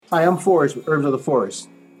Hi, I'm Forrest with Herbs of the Forest.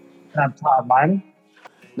 And I'm Todd Minor.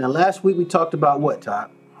 Now, last week we talked about what,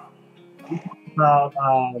 Todd? About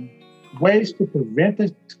ways to prevent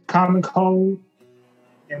the common cold.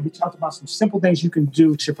 And we talked about some simple things you can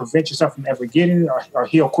do to prevent yourself from ever getting it or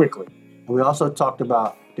heal quickly. And we also talked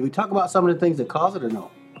about, did we talk about some of the things that cause it or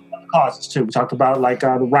no? Causes too. We talked about like the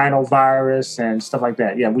rhinovirus and stuff like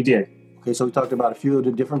that. Yeah, we did. Okay, so we talked about a few of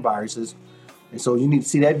the different viruses. And so you need to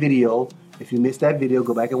see that video. If you missed that video,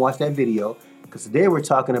 go back and watch that video. Because today we're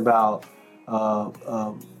talking about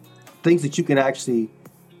things that you can actually,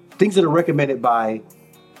 things that are recommended by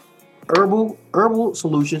herbal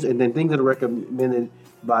solutions, and then things that are recommended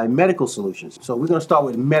by medical solutions. So we're going to start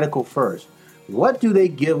with medical first. What do they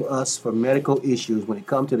give us for medical issues when it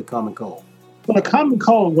comes to the common cold? Well, the common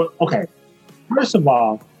cold, okay, first of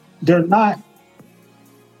all, they're not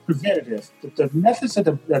preventative. The methods that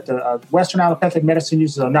the Western allopathic medicine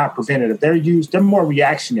uses are not preventative. They're more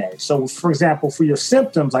reactionary. So, for example, for your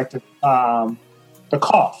symptoms like the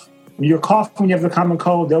cough, when you're coughing, when you have the common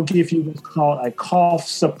cold, they'll give you what's called a cough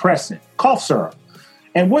suppressant, cough syrup.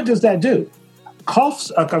 And what does that do? A cough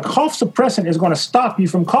suppressant is going to stop you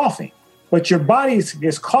from coughing. But your body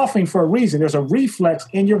is coughing for a reason. There's a reflex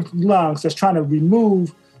in your lungs that's trying to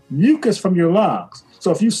remove mucus from your lungs. So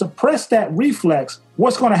if you suppress that reflex,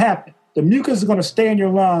 what's going to happen? The mucus is going to stay in your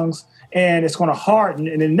lungs and it's going to harden.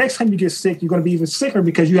 And the next time you get sick, you're going to be even sicker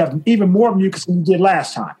because you have even more mucus than you did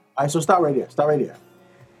last time. All right, so stop right there.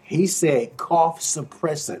 He said cough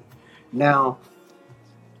suppressant. Now,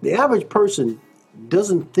 the average person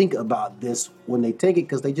doesn't think about this when they take it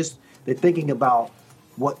because they're thinking about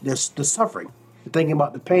what they're suffering. They're thinking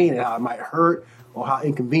about the pain and how it might hurt or how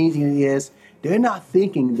inconvenient it is. They're not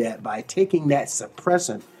thinking that by taking that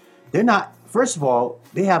suppressant, first of all,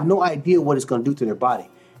 they have no idea what it's going to do to their body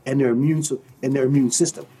and their immune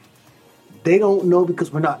system. They don't know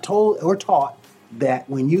because we're not told or taught that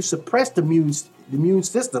when you suppress the immune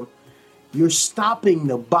system, you're stopping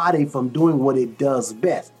the body from doing what it does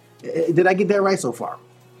best. Did I get that right so far?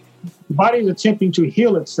 The body is attempting to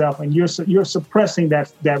heal itself, and you're suppressing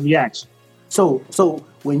that reaction. So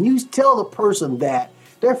when you tell the person that,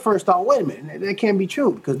 their first thought, wait a minute, that can't be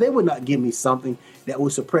true because they would not give me something that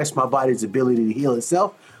would suppress my body's ability to heal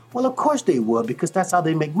itself. Well, of course they would because that's how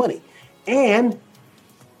they make money. And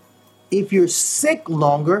if you're sick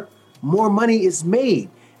longer, more money is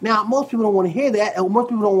made. Now, most people don't want to hear that, and most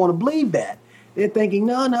people don't want to believe that. They're thinking,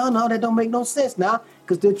 no, that don't make no sense now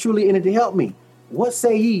because they're truly in it to help me. What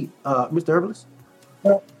say ye, Mr. Herbalist?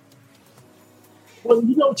 Well,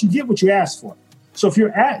 you know what you get what you ask for. So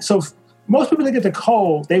most people that get the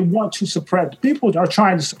cold, they want to suppress. People are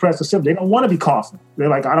trying to suppress the symptoms. They don't want to be coughing. They're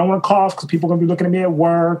like, I don't want to cough because people are going to be looking at me at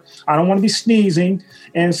work. I don't want to be sneezing.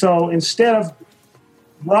 And so instead of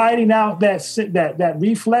riding out that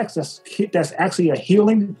reflex, that's actually a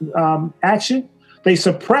healing action, they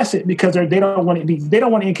suppress it because they don't want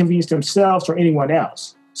to inconvenience themselves or anyone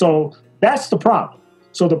else. So that's the problem.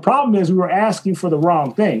 So the problem is we were asking for the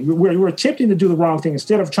wrong thing. We're attempting to do the wrong thing.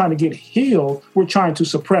 Instead of trying to get healed, we're trying to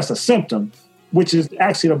suppress a symptom, which is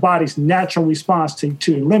actually the body's natural response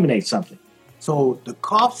to eliminate something. So the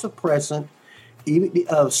cough suppressant,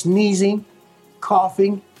 sneezing,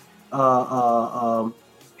 coughing,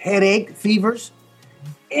 headache, fevers,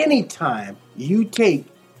 anytime you take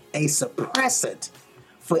a suppressant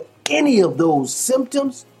for any of those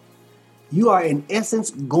symptoms, you are in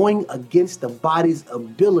essence going against the body's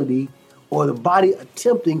ability or the body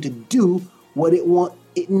attempting to do what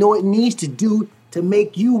it needs to do to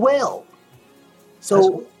make you well.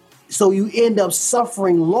 So you end up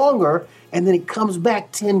suffering longer and then it comes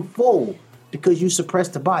back tenfold because you suppress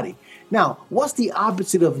the body. Now, what's the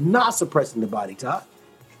opposite of not suppressing the body, Todd?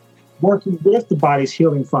 Working with the body's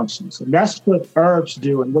healing functions. And that's what herbs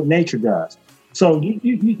do and what nature does. So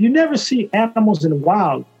you never see animals in the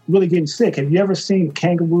wild really getting sick. Have you ever seen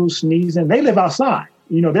kangaroos sneezing? They live outside.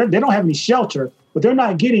 They don't have any shelter, but they're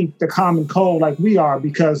not getting the common cold like we are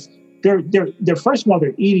because they're first of all,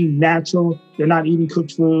 they're eating natural. They're not eating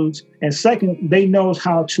cooked foods. And second, they know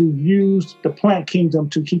how to use the plant kingdom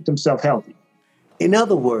to keep themselves healthy. In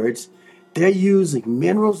other words, they're using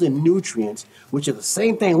minerals and nutrients, which are the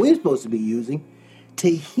same thing we're supposed to be using, to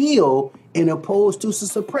heal and opposed to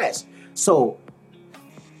suppress. So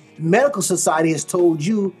medical society has told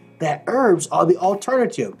you that herbs are the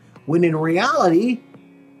alternative, when in reality,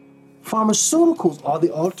 pharmaceuticals are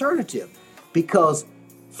the alternative because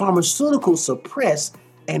pharmaceuticals suppress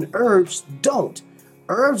and herbs don't.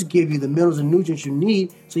 Herbs give you the minerals and nutrients you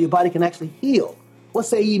need so your body can actually heal. What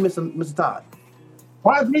say ye, Mr. Todd?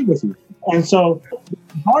 Well, I agree with you. And so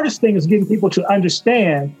the hardest thing is getting people to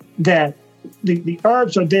understand that the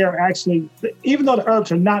herbs are there actually, even though the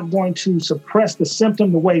herbs are not going to suppress the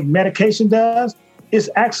symptom the way medication does, it's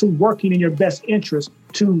actually working in your best interest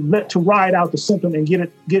to ride out the symptom and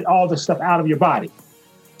get all the stuff out of your body.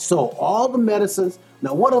 So all the medicines.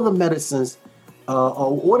 Now, what other medicines,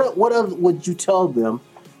 or what other would you tell them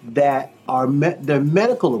that are their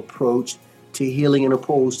medical approach to healing, and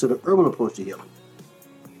opposed to the herbal approach to healing?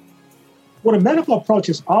 Well, the medical approach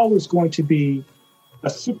is always going to be a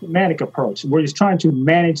symptomatic approach, where you're trying to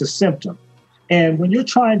manage a symptom. And when you're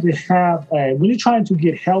trying to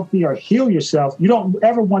get healthy or heal yourself, you don't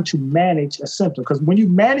ever want to manage a symptom, because when you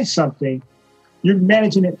manage something, you're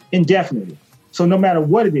managing it indefinitely. So no matter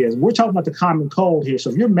what it is, we're talking about the common cold here. So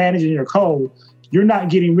if you're managing your cold, you're not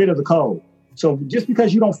getting rid of the cold. So just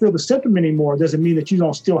because you don't feel the symptom anymore doesn't mean that you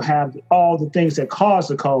don't still have all the things that cause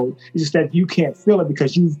the cold. It's just that you can't feel it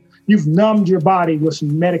because you've numbed your body with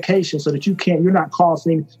some medication so that you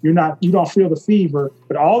don't feel the fever,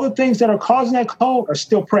 but all the things that are causing that cold are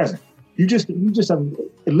still present. You just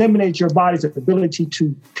eliminate your body's ability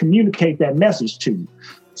to communicate that message to you.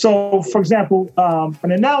 So, for example,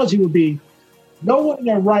 an analogy would be, no one in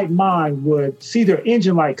their right mind would see their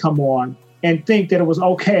engine light come on and think that it was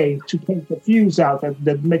okay to take the fuse out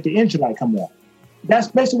that make the engine light come on. That's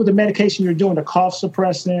basically what the medication you're doing, the cough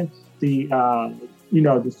suppressant, the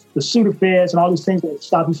Sudafeds and all these things that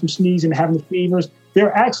stop you from sneezing and having the fevers.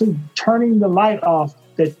 They're actually turning the light off.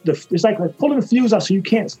 It's like pulling the fuse out so you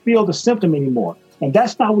can't feel the symptom anymore. And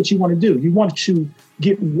that's not what you want to do. You want to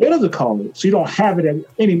get rid of the cold so you don't have it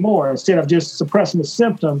anymore, instead of just suppressing the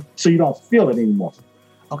symptom so you don't feel it anymore.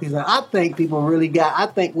 Okay, so I think people really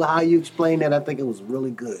how you explained that, I think it was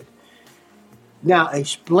really good. Now,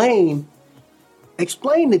 explain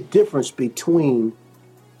the difference between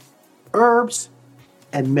herbs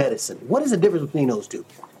and medicine. What is the difference between those two?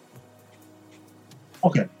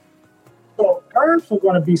 Okay. So herbs are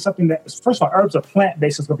going to be something that, first of all, herbs are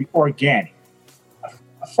plant-based. It's going to be organic.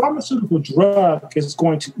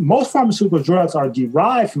 Most pharmaceutical drugs are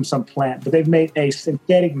derived from some plant, but they've made a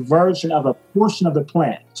synthetic version of a portion of the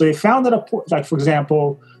plant. So they found that, like, for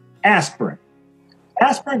example, aspirin.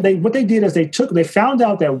 What they did is they found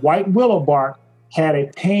out that white willow bark had a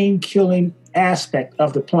pain-killing aspect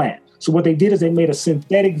of the plant. So what they did is they made a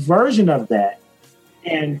synthetic version of that.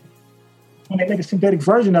 And when they make a synthetic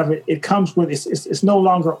version of it, it comes with, it's no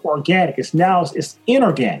longer organic. It's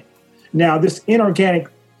inorganic. Now, this inorganic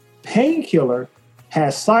painkiller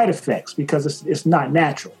has side effects because it's not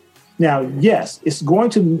natural. Now, yes, it's going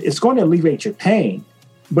to alleviate your pain,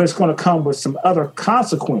 but it's going to come with some other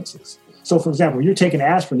consequences. So, for example, when you're taking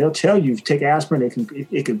aspirin, they'll tell you if you take aspirin,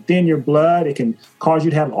 it can thin your blood, it can cause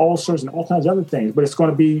you to have ulcers and all kinds of other things. But it's going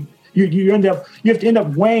to be you have to end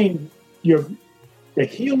up weighing the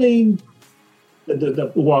healing,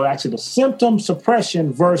 the symptom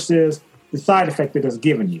suppression versus the side effect that it's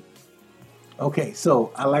given you. Okay,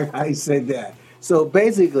 so I like how he said that. So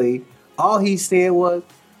basically, all he said was,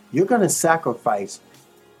 you're going to sacrifice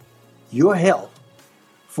your health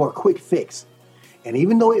for a quick fix. And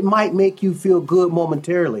even though it might make you feel good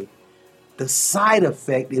momentarily, the side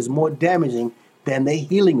effect is more damaging than the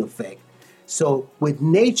healing effect. So with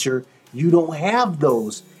nature, you don't have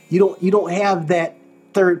those. You don't have that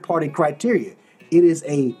third-party criteria.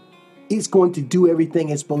 It's going to do everything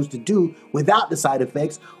it's supposed to do without the side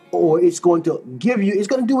effects, or it's going to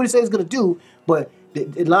do what it says it's going to do, but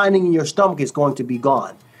the lining in your stomach is going to be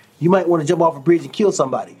gone. You might want to jump off a bridge and kill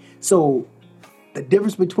somebody. So the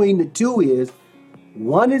difference between the two is,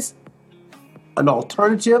 one is an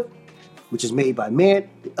alternative, which is made by man.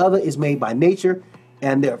 The other is made by nature,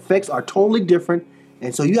 and their effects are totally different.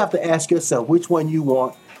 And so you have to ask yourself which one you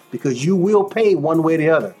want, because you will pay one way or the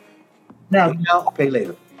other. Now, pay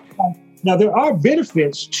later. Now, there are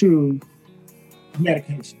benefits to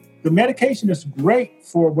medication. The medication is great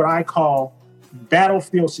for what I call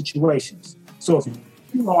battlefield situations. So if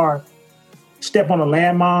you are step on a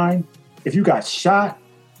landmine, if you got shot,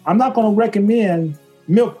 I'm not going to recommend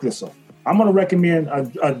milk thistle. I'm going to recommend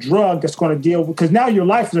a drug that's going to deal with, because now your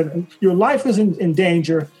life is in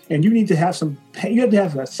danger, and you need to have some pain. You have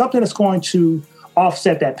to have something that's going to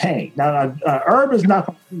offset that pain. Now, herb is not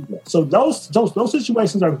going to do that. So those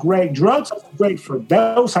situations are great. Drugs are great for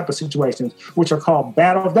those type of situations, which are called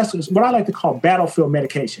that's what I like to call battlefield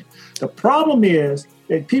medication. The problem is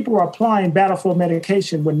that people are applying battlefield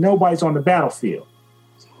medication when nobody's on the battlefield.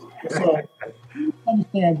 So you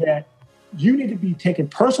understand that you need to be taking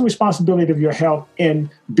personal responsibility of your health and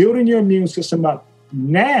building your immune system up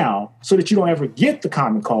now so that you don't ever get the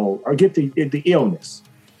common cold or get the illness.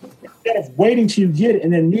 instead of waiting till you get it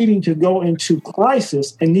and then needing to go into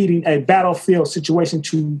crisis and needing a battlefield situation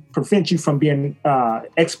to prevent you from being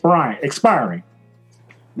expiring.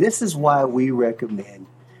 This is why we recommend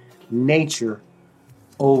nature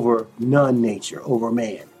over non-nature, over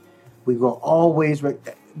man. We're going to always,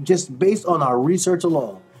 just based on our research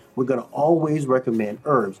alone, we're going to always recommend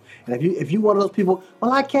herbs. And if you one of those people,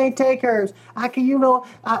 well, I can't take herbs. I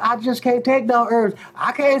just can't take no herbs.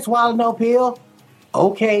 I can't swallow no pill.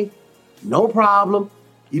 Okay, no problem.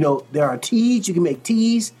 There are teas. You can make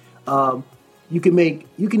teas. You can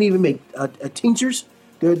even make tinctures.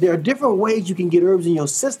 There are different ways you can get herbs in your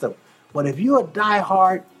system. But if you're a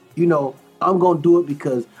diehard, I'm going to do it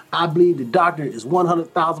because I believe the doctor is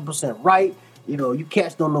 100,000% right. You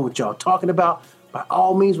cats don't know what y'all talking about. By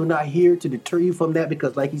all means, we're not here to deter you from that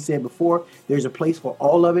because, like he said before, there's a place for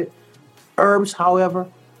all of it. Herbs, however,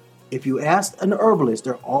 if you ask an herbalist,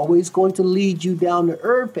 they're always going to lead you down the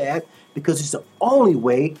herb path because it's the only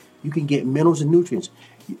way you can get minerals and nutrients.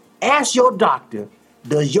 Ask your doctor,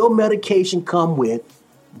 does your medication come with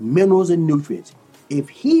minerals and nutrients? If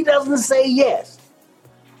he doesn't say yes,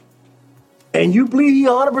 and you believe he's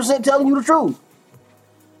 100% telling you the truth,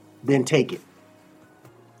 then take it.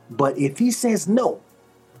 But if he says no,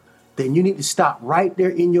 then you need to stop right there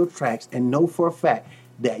in your tracks and know for a fact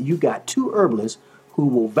that you got two herbalists who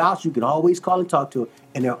will vouch. You can always call and talk to,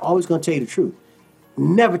 and they're always going to tell you the truth.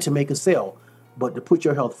 Never to make a sale, but to put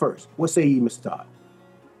your health first. What say you, Mr. Todd?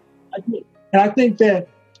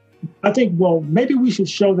 I think, well, maybe we should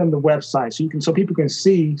show them the website so people can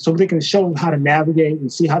see, so they can show how to navigate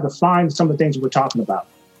and see how to find some of the things we're talking about.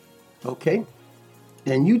 Okay.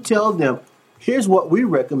 And you tell them, here's what we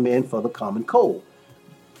recommend for the common cold.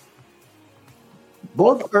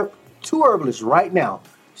 Two herbalists right now,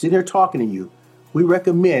 sitting there talking to you, we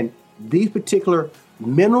recommend these particular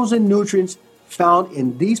minerals and nutrients found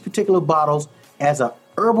in these particular bottles as a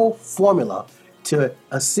herbal formula to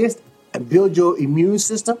assist and build your immune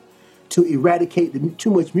system, to eradicate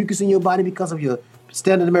too much mucus in your body because of your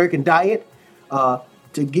standard American diet,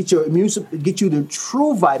 to get your immune system, get you the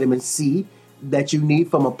true vitamin C that you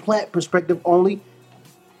need from a plant perspective only.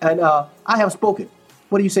 And I have spoken.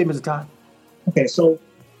 What do you say, Mr. Todd? Okay, so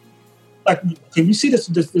you see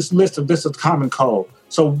this list of this is common cold.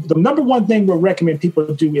 So the number one thing we recommend people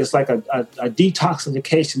to do is like a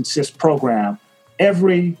detoxification program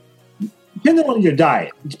depending on your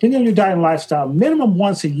diet and lifestyle, minimum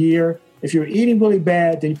once a year. If you're eating really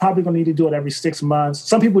bad, then you're probably going to need to do it every 6 months.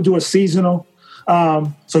 Some people do it seasonal.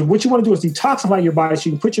 So what you want to do is detoxify your body so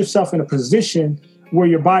you can put yourself in a position where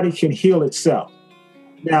your body can heal itself.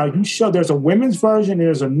 Now, there's a women's version and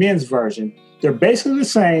there's a men's version. They're basically the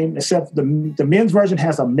same, except the men's version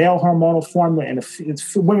has a male hormonal formula and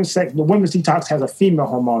the women's detox has a female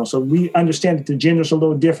hormonal. So we understand that the genders are a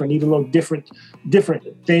little different, need a little different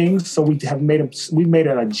things. So we made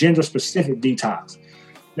it a gender-specific detox.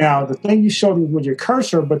 Now, the thing you showed me with your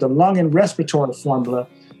cursor, but the lung and respiratory formula,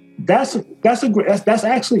 that's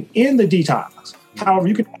actually in the detox. However,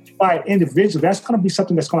 you can buy it individually. That's going to be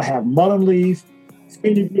something that's going to have mullein leaf,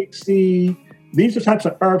 fenugreek seed. These are types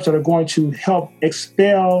of herbs that are going to help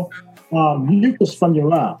expel mucus from your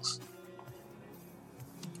lungs.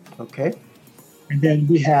 Okay. And then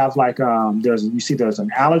we have there's an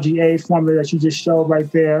allergy aid formula that you just showed right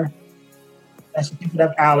there. That's for people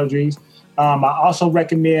that have allergies. I also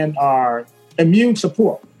recommend our immune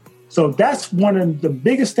support. So that's one of the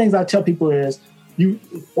biggest things I tell people is in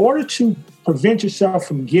order to prevent yourself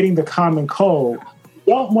from getting the common cold,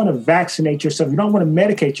 you don't want to vaccinate yourself. You don't want to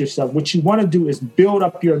medicate yourself. What you want to do is build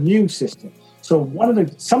up your immune system. So what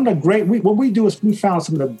we do is we found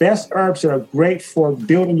some of the best herbs that are great for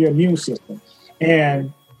building your immune system.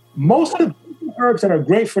 And most of the herbs that are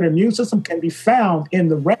great for the immune system can be found in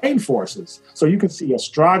the rainforests. So you can see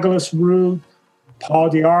astragalus root, Paul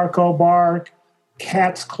d'Arco bark,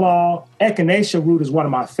 cat's claw, echinacea root is one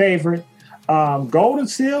of my favorite. Golden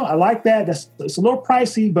seal, I like that. It's a little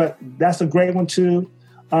pricey, but that's a great one too.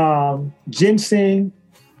 Ginseng,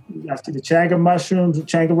 I see the chaga mushrooms, and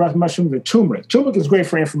turmeric. Turmeric is great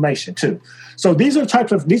for inflammation too. So these are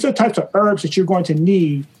types of herbs that you're going to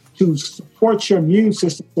need to support your immune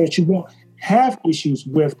system so that you won't have issues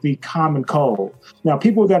with the common cold. Now,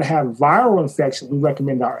 people that have viral infections, we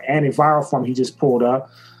recommend our antiviral form he just pulled up.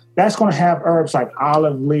 That's going to have herbs like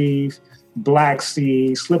olive leaf, black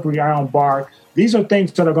seed, slippery iron bark. These are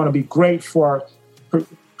things that are going to be great for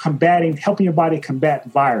helping your body combat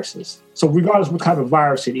viruses. So regardless of what type of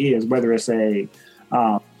virus it is, whether it's a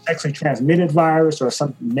sexually transmitted virus or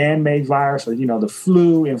some man-made virus or, the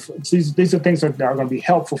flu, these are things that are going to be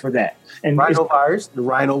helpful for that. And the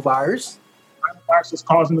rhinovirus. virus that's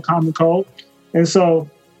causing the common cold. And so,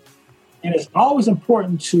 and it's always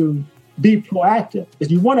important to be proactive.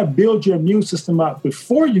 If you want to build your immune system up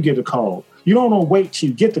before you get a cold, you don't want to wait till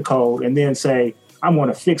you get the cold and then say, I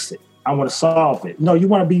want to fix it. I want to solve it. No, you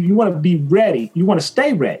want to be ready. You want to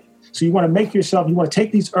stay ready. So you want to make yourself, you want to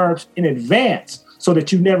take these herbs in advance so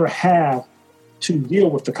that you never have to deal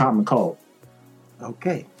with the common cold.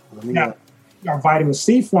 Okay. Now, our vitamin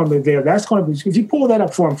C formula there, that's going to be, if you pull that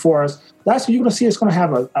up for us, that's what you're going to see. It's going to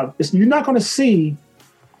have you're not going to see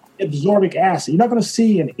absorbic acid. You're not going to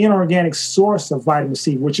see an inorganic source of vitamin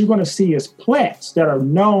C. What you're going to see is plants that are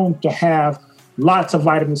known to have lots of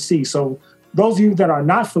vitamin C. So those of you that are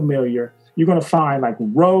not familiar, you're going to find like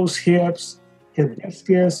rose hips,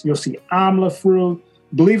 hibiscus, you'll see amla fruit.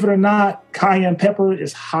 Believe it or not, cayenne pepper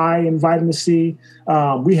is high in vitamin C.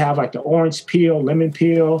 We have like the orange peel, lemon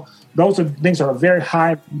peel. Those are things that are very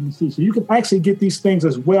high in vitamin C. So you can actually get these things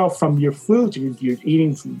as well from your foods. You're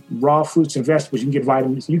eating raw fruits and vegetables. You can get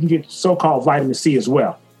vitamins. You can get so-called vitamin C as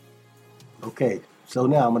well. Okay, so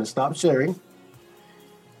now I'm going to stop sharing.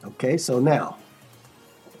 Okay, so now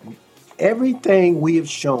everything we have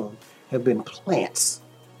shown have been plants,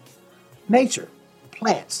 nature,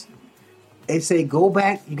 plants. They say go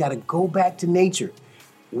back. You got to go back to nature.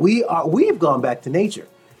 We have gone back to nature.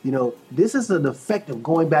 You know, this is an effect of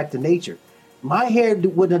going back to nature. My hair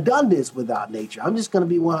wouldn't have done this without nature. I'm just going to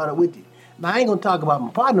be 100 with you. Now, I ain't going to talk about my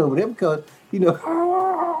partner over there because, you know.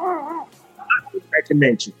 Back to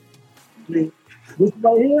nature. This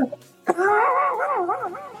right here, I'm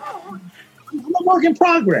a work in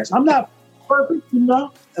progress. I'm not perfect, you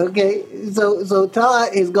know. Okay, so Todd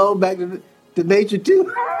is going back to nature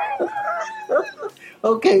too.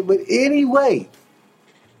 Okay, but anyway,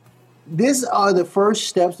 these are the first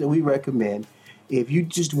steps that we recommend if you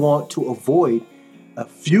just want to avoid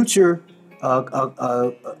future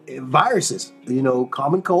viruses, you know,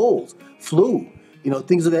 common colds, flu, you know,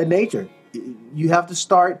 things of that nature. You have to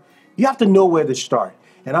start, you have to know where to start.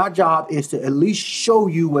 And our job is to at least show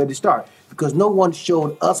you where to start because no one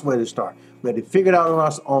showed us where to start. We had to figure it out on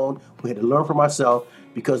our own. We had to learn from ourselves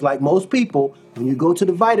because like most people, when you go to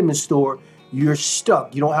the vitamin store, you're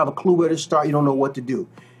stuck. You don't have a clue where to start. You don't know what to do.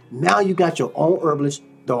 Now you got your own herbalist.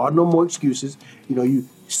 There are no more excuses. You know, you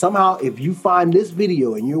somehow, if you find this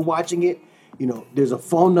video and you're watching it, you know, there's a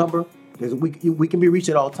phone number. We can be reached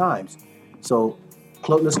at all times. So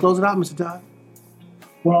let's close it out, Mr. Todd.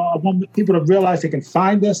 Well, I want people to realize they can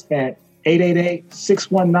find us at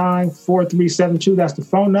 888-619-4372. That's the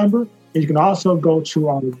phone number. And you can also go to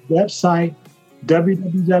our website,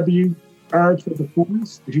 www.herbs of the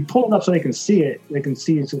forest. If you pull it up so they can see it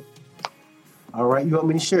too. All right, you want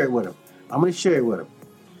me to share it with them? I'm going to share it with them.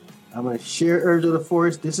 I'm going to share Herbs of the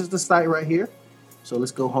Forest. This is the site right here. So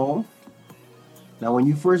let's go home. Now, when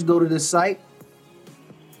you first go to this site,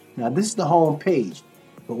 now this is the home page.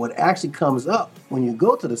 But what actually comes up when you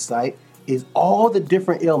go to the site is all the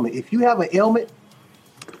different ailments. If you have an ailment,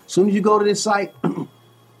 as soon as you go to this site,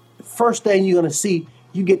 the first thing you're going to see,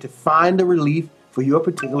 you get to find the relief for your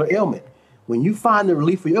particular ailment. When you find the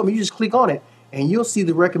relief for your ailment, you just click on it and you'll see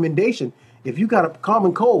the recommendation. If you got a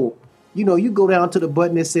common cold, you know, you go down to the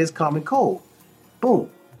button that says common cold. Boom.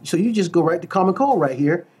 So you just go right to common cold right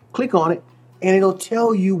here, click on it, and it'll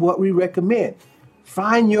tell you what we recommend.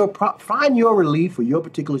 Find your relief for your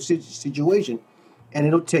particular situation, and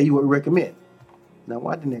it'll tell you what we recommend. Now,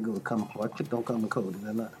 why didn't that go to common cold? I clicked on common cold, did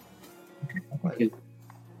I not?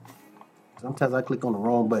 Sometimes I click on the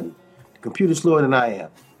wrong button. The computer's slower than I am.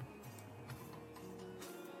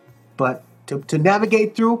 But to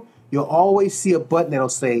navigate through, you'll always see a button that'll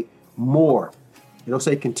say more. It'll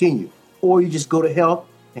say continue. Or you just go to health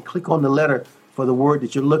and click on the letter for the word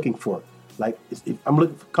that you're looking for. Like if I'm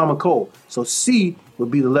looking for common cold. So C would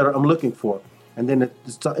be the letter I'm looking for. And then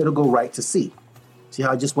it'll go right to C. See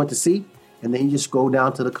how I just went to C? And then you just go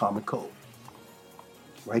down to the common cold.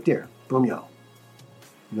 Right there. Boom, y'all.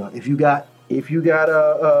 You know, if you got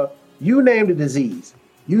you name the disease,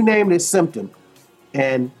 you name the symptom,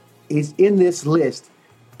 and it's in this list,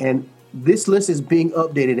 and this list is being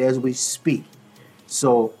updated as we speak.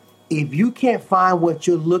 So if you can't find what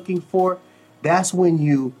you're looking for, that's when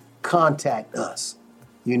you contact us,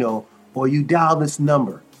 you know, or you dial this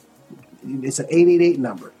number. It's an 888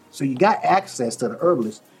 number. So you got access to the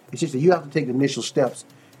herbalist. It's just that you have to take the initial steps,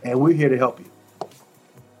 and we're here to help you.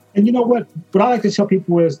 And you know what? What I like to tell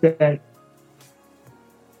people is that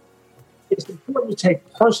it's important to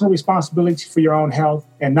take personal responsibility for your own health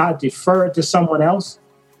and not defer it to someone else.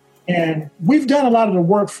 And we've done a lot of the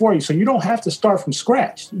work for you, so you don't have to start from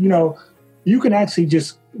scratch. You know, you can actually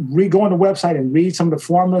just go on the website and read some of the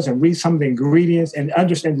formulas and read some of the ingredients and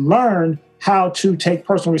understand, learn how to take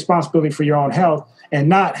personal responsibility for your own health and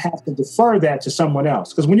not have to defer that to someone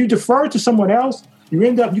else. Because when you defer to someone else,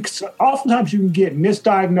 oftentimes you can get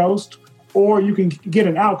misdiagnosed, or you can get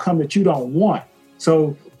an outcome that you don't want.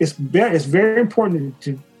 So it's very important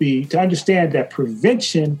to understand that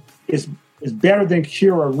prevention is better than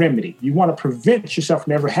cure or remedy. You want to prevent yourself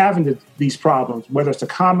from ever having these problems, whether it's a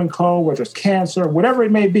common cold, whether it's cancer, whatever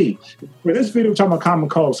it may be. For this video, we're talking about common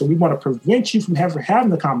cold, so we want to prevent you from ever having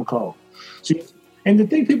the common cold. So, and the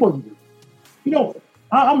thing people, I'm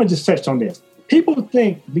going to just touch on this. People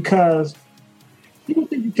think you catch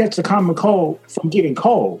the common cold from getting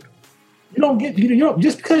cold.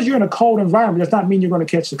 Just because you're in a cold environment does not mean you're going to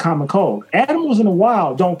catch the common cold. Animals in the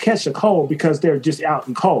wild don't catch the cold because they're just out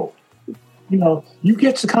in cold. You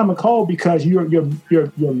get the common cold because your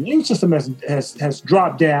immune system has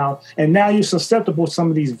dropped down, and now you're susceptible to some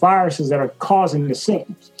of these viruses that are causing the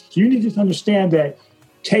symptoms. So you need to understand that.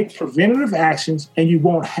 Take preventative actions, and you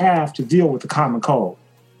won't have to deal with the common cold.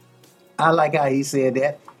 I like how he said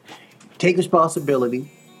that. Take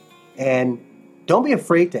responsibility, and don't be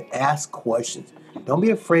afraid to ask questions. Don't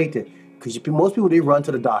be afraid to, because most people, they run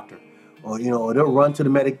to the doctor, or they'll run to the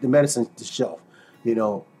medicine shelf.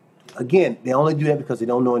 Again, they only do that because they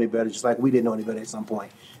don't know any better, just like we didn't know any better at some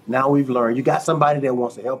point. Now we've learned. You got somebody that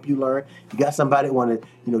wants to help you learn. You got somebody that want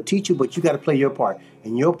to, teach you, but you got to play your part.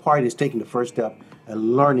 And your part is taking the first step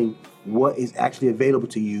and learning what is actually available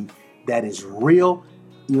to you that is real,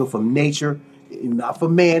 from nature, not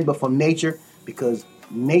from man, but from nature, because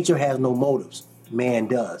nature has no motives. Man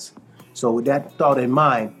does. So with that thought in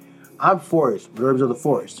mind, I'm Forrest, Herbs of the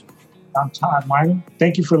Forest. I'm Todd Minor.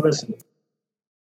 Thank you for listening.